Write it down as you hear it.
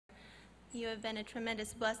You have been a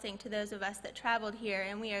tremendous blessing to those of us that traveled here,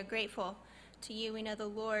 and we are grateful to you. We know the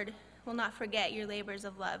Lord will not forget your labors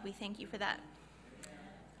of love. We thank you for that.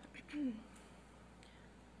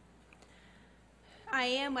 I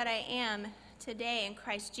am what I am today in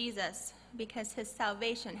Christ Jesus because his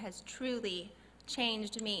salvation has truly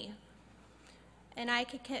changed me. And I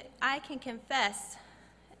can confess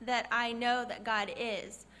that I know that God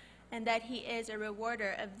is, and that he is a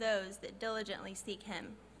rewarder of those that diligently seek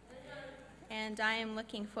him. And I am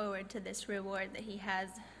looking forward to this reward that he has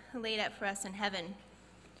laid up for us in heaven.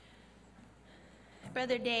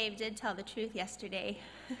 Brother Dave did tell the truth yesterday.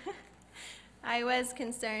 I was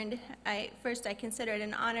concerned. First, I considered it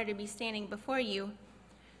an honor to be standing before you,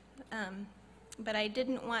 but I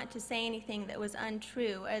didn't want to say anything that was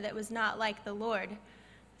untrue or that was not like the Lord.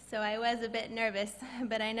 So I was a bit nervous,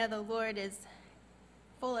 but I know the Lord is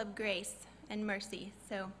full of grace and mercy.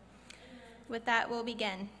 So with that, we'll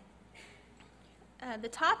begin. The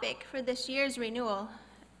topic for this year's renewal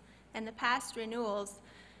and the past renewals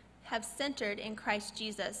have centered in Christ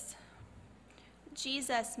Jesus.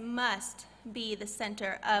 Jesus must be the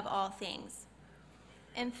center of all things.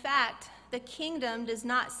 In fact, the kingdom does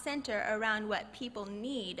not center around what people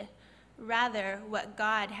need, rather what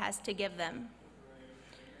God has to give them.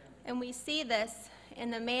 And we see this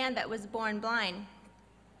in the man that was born blind.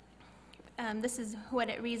 This is what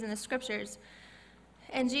it reads in the scriptures.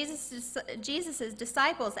 And Jesus'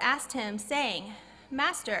 disciples asked him, saying,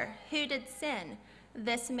 "Master, who did sin,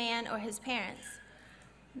 this man or his parents,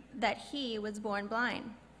 that he was born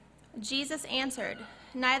blind?" Jesus answered,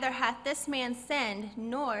 "Neither hath this man sinned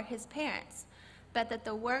nor his parents, but that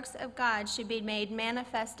the works of God should be made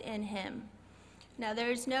manifest in him." Now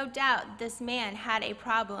there is no doubt this man had a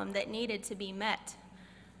problem that needed to be met.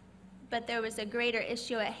 But there was a greater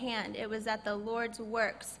issue at hand. It was that the Lord's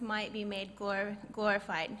works might be made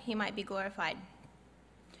glorified. He might be glorified.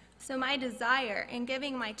 So my desire in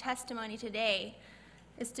giving my testimony today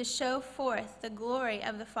is to show forth the glory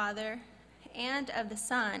of the Father and of the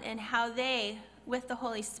Son, and how they, with the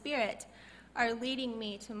Holy Spirit, are leading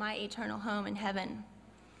me to my eternal home in heaven.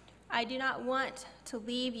 I do not want to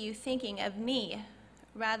leave you thinking of me.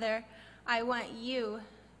 Rather, I want you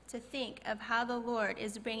to think of how the Lord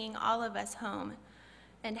is bringing all of us home,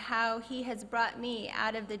 and how he has brought me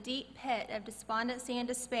out of the deep pit of despondency and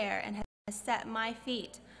despair and has set my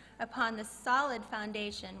feet upon the solid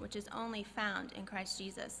foundation which is only found in Christ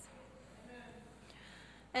Jesus.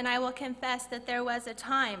 And I will confess that there was a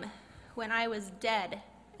time when I was dead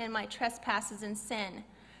in my trespasses and sin.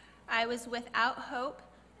 I was without hope,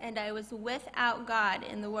 and I was without God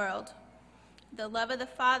in the world. The love of the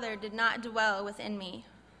Father did not dwell within me,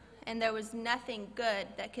 and there was nothing good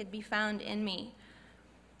that could be found in me.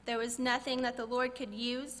 There was nothing that the Lord could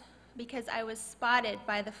use, because I was spotted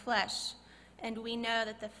by the flesh, and we know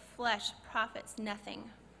that the flesh profits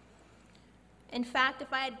nothing. In fact,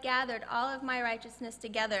 if I had gathered all of my righteousness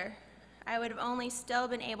together, I would have only still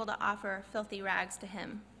been able to offer filthy rags to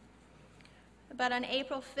him. But on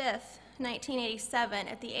April 5th, 1987,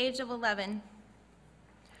 at the age of 11,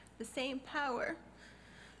 the same power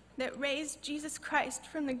that raised Jesus Christ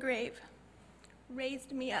from the grave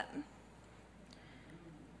raised me up.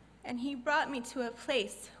 And he brought me to a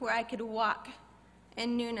place where I could walk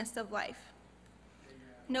in newness of life.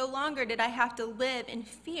 No longer did I have to live in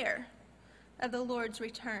fear of the Lord's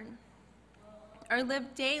return, or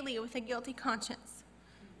live daily with a guilty conscience,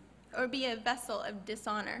 or be a vessel of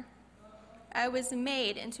dishonor. I was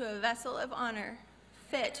made into a vessel of honor,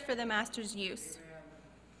 fit for the Master's use.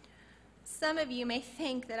 Some of you may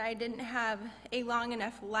think that I didn't have a long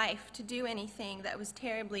enough life to do anything that was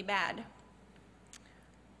terribly bad.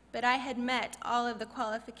 But I had met all of the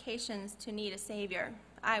qualifications to need a Savior.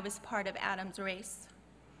 I was part of Adam's race.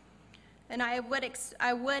 And I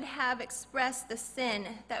would have expressed the sin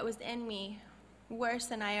that was in me worse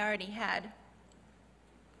than I already had.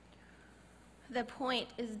 The point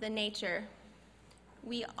is the nature.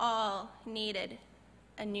 We all needed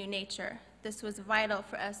a new nature. This was vital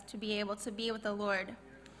for us to be able to be with the Lord.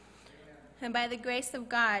 And by the grace of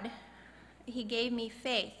God, he gave me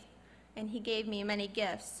faith, and he gave me many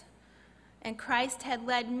gifts. And Christ had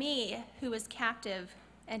led me, who was captive,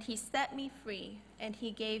 and he set me free, and he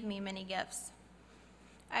gave me many gifts.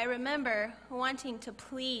 I remember wanting to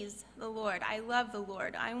please the Lord. I love the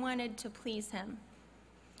Lord. I wanted to please him.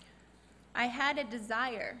 I had a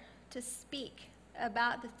desire to speak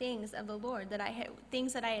about the things of the Lord,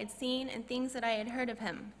 things that I had seen and things that I had heard of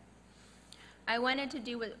him. I wanted to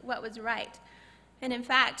do what was right. And in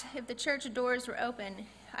fact, if the church doors were open,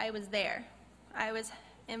 I was there. I was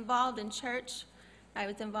involved in church. I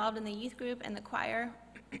was involved in the youth group and the choir.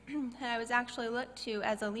 and I was actually looked to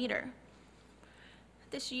as a leader.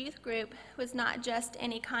 This youth group was not just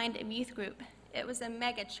any kind of youth group. It was a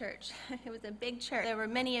mega church. It was a big church. There were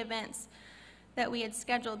many events that we had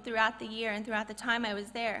scheduled throughout the year and throughout the time I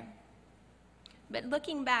was there. But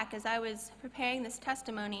looking back as I was preparing this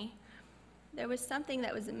testimony, there was something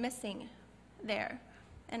that was missing there.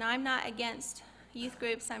 And I'm not against youth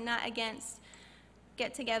groups. I'm not against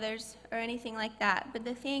get-togethers or anything like that. But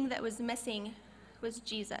the thing that was missing was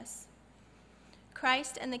Jesus.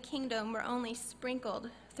 Christ and the kingdom were only sprinkled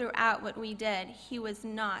throughout what we did. He was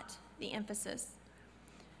not the emphasis.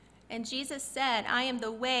 And Jesus said, I am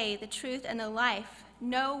the way, the truth, and the life.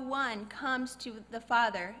 No one comes to the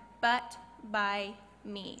Father but by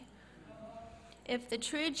me. If the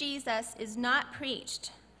true Jesus is not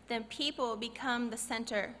preached, then people become the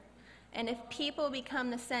center. And if people become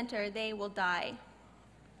the center, they will die.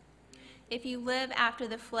 If you live after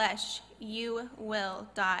the flesh, you will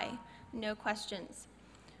die. No questions.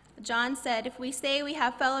 John said, if we say we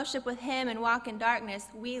have fellowship with him and walk in darkness,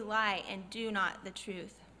 we lie and do not the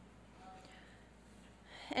truth.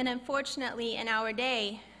 And unfortunately, in our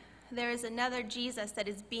day, there is another Jesus that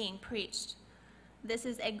is being preached. This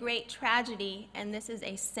is a great tragedy, and this is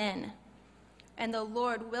a sin. And the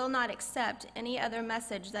Lord will not accept any other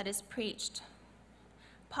message that is preached.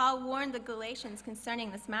 Paul warned the Galatians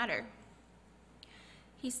concerning this matter.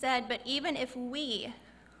 He said, but even if we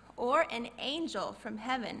or an angel from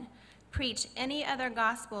heaven preach any other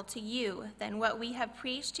gospel to you than what we have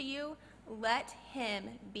preached to you, let him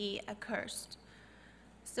be accursed.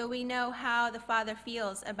 So we know how the Father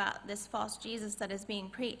feels about this false Jesus that is being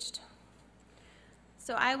preached.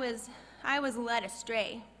 So I was led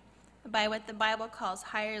astray by what the Bible calls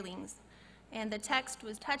hirelings. And the text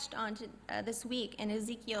was touched on this week in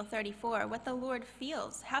Ezekiel 34, what the Lord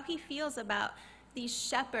feels, how he feels about these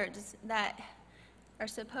shepherds that are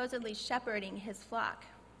supposedly shepherding his flock.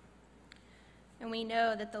 And we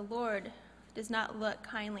know that the Lord does not look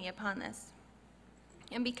kindly upon this.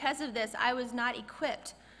 And because of this, I was not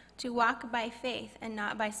equipped to walk by faith and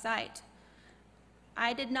not by sight.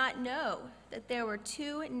 I did not know that there were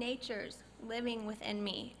two natures living within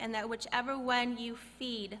me, and that whichever one you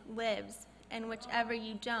feed lives, and whichever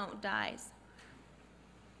you don't dies.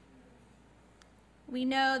 We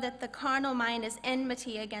know that the carnal mind is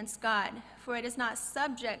enmity against God, for it is not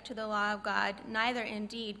subject to the law of God, neither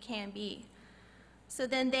indeed can be. So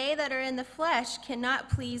then they that are in the flesh cannot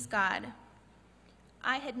please God.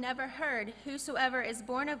 I had never heard, whosoever is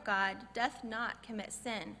born of God doth not commit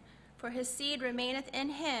sin, for his seed remaineth in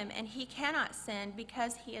him, and he cannot sin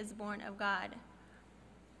because he is born of God.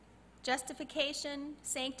 Justification,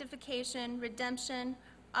 sanctification, redemption,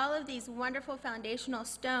 all of these wonderful foundational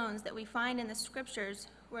stones that we find in the scriptures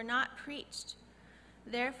were not preached.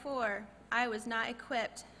 Therefore, I was not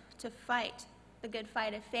equipped to fight the good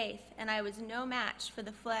fight of faith, and I was no match for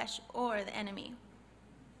the flesh or the enemy.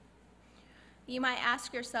 You might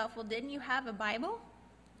ask yourself, well, didn't you have a Bible?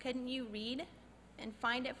 Couldn't you read and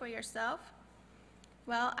find it for yourself?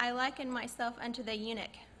 Well, I liken myself unto the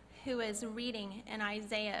eunuch who is reading in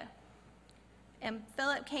Isaiah. And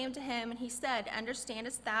Philip came to him, and he said,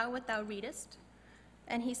 understandest thou what thou readest?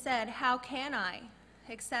 And he said, how can I,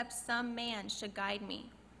 except some man should guide me?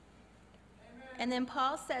 Amen. And then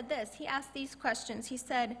Paul said this. He asked these questions. He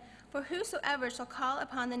said, for whosoever shall call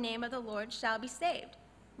upon the name of the Lord shall be saved.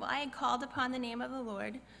 Well, I had called upon the name of the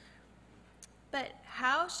Lord. But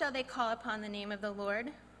how shall they call upon the name of the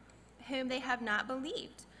Lord, whom they have not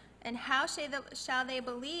believed? And how shall they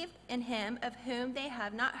believe in him of whom they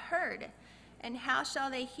have not heard? And how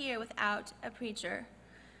shall they hear without a preacher?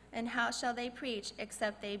 And how shall they preach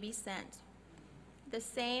except they be sent? The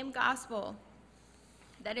same gospel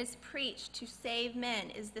that is preached to save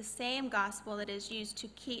men is the same gospel that is used to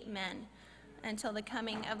keep men until the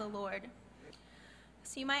coming of the Lord.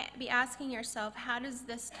 So you might be asking yourself, how does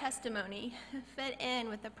this testimony fit in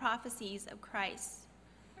with the prophecies of Christ,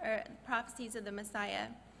 or prophecies of the Messiah?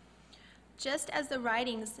 Just as the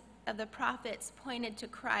writings of the prophets pointed to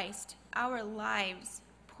Christ, our lives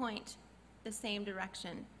point the same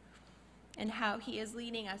direction and how he is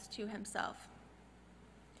leading us to himself.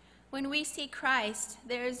 When we see Christ,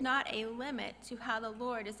 there is not a limit to how the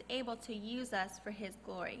Lord is able to use us for his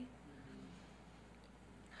glory.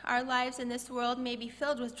 Our lives in this world may be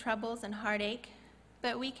filled with troubles and heartache,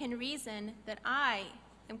 but we can reason that I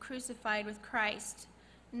am crucified with Christ.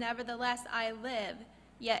 Nevertheless, I live,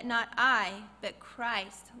 yet not I, but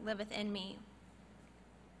Christ liveth in me.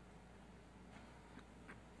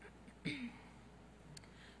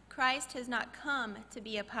 Christ has not come to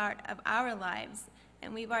be a part of our lives,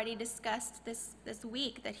 and we've already discussed this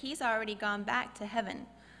week that he's already gone back to heaven.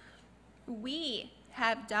 We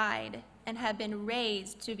have died and have been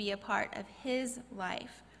raised to be a part of his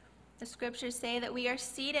life. The scriptures say that we are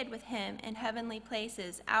seated with him in heavenly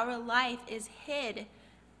places. Our life is hid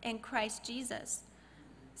in Christ Jesus.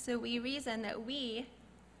 So we reason that we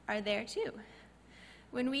are there too.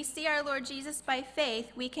 When we see our Lord Jesus by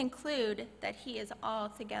faith, we conclude that he is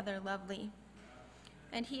altogether lovely.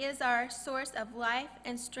 And he is our source of life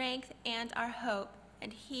and strength and our hope,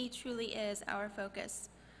 and he truly is our focus.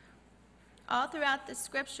 All throughout the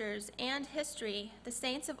scriptures and history, the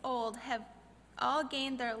saints of old have all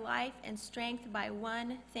gained their life and strength by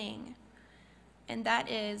one thing, and that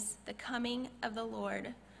is the coming of the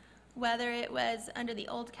Lord. Whether it was under the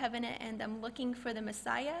old covenant and them looking for the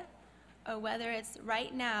Messiah, or whether it's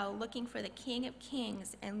right now looking for the King of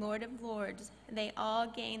Kings and Lord of Lords, they all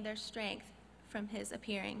gain their strength from his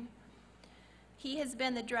appearing. He has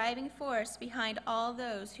been the driving force behind all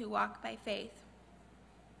those who walk by faith.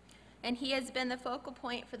 And he has been the focal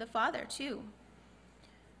point for the Father, too.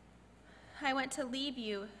 I want to leave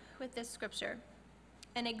you with this scripture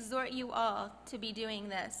and exhort you all to be doing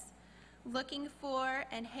this, looking for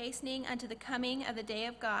and hastening unto the coming of the day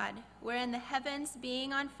of God, wherein the heavens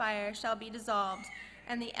being on fire shall be dissolved,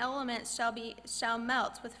 and the elements shall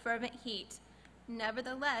melt with fervent heat.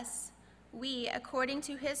 Nevertheless, we, according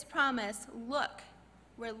to his promise,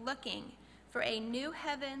 we're looking for a new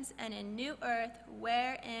heavens and a new earth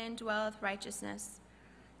wherein dwelleth righteousness.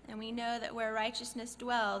 And we know that where righteousness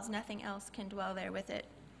dwells, nothing else can dwell there with it.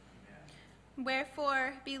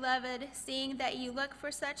 Wherefore, beloved, seeing that you look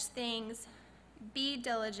for such things, be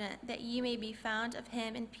diligent that ye may be found of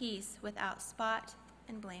him in peace, without spot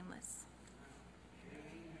and blameless.